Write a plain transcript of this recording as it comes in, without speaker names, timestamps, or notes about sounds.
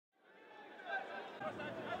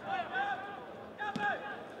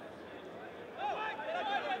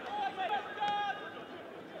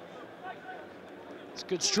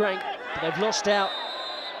good strength, but they've lost out.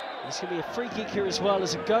 It's going to be a free kick here as well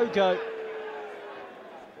as a go-go.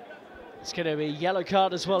 It's going to be a yellow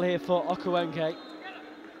card as well here for Okuenge.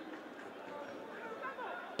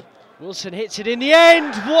 Wilson hits it in the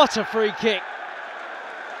end. What a free kick.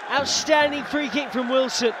 Outstanding free kick from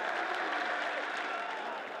Wilson.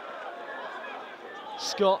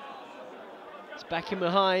 Scott is back in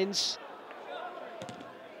behind.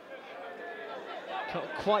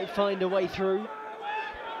 Can't quite find a way through.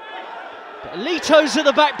 But Alito's at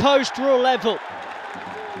the back post, we're all level.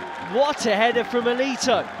 What a header from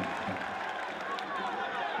Alito.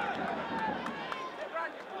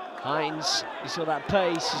 Hines, he's got that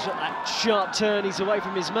pace, he's got that sharp turn, he's away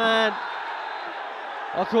from his man.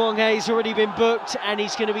 Okuenge's already been booked and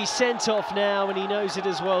he's going to be sent off now, and he knows it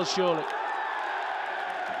as well, surely.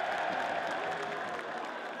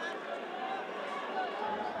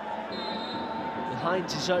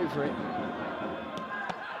 Hines is over it.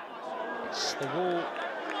 It's the wall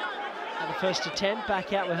at the first attempt,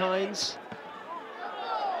 back out with Hines.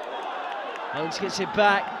 Hines gets it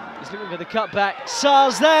back. He's looking for the cutback.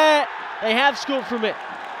 Sars there! They have scored from it.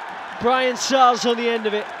 Brian Sars on the end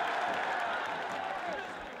of it.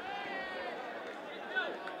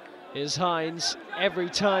 Here's Hines. Every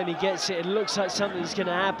time he gets it, it looks like something's going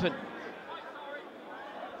to happen.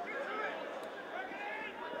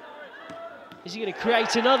 Is he going to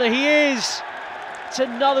create another? He is! It's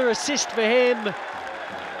another assist for him.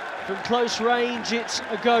 From close range, it's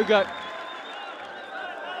a go-go.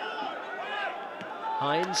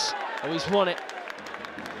 Hines, oh, he's won it.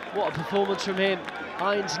 What a performance from him.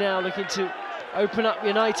 Hines now looking to open up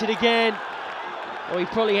United again. Oh, he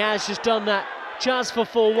probably has just done that. Chance for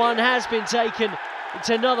 4-1 has been taken. It's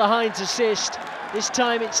another Hines assist. This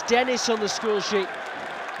time it's Dennis on the score sheet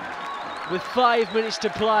with 5 minutes to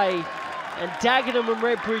play. And Dagenham and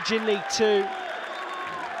Redbridge in League 2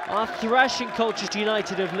 are thrashing Colchester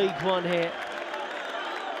United of League 1 here.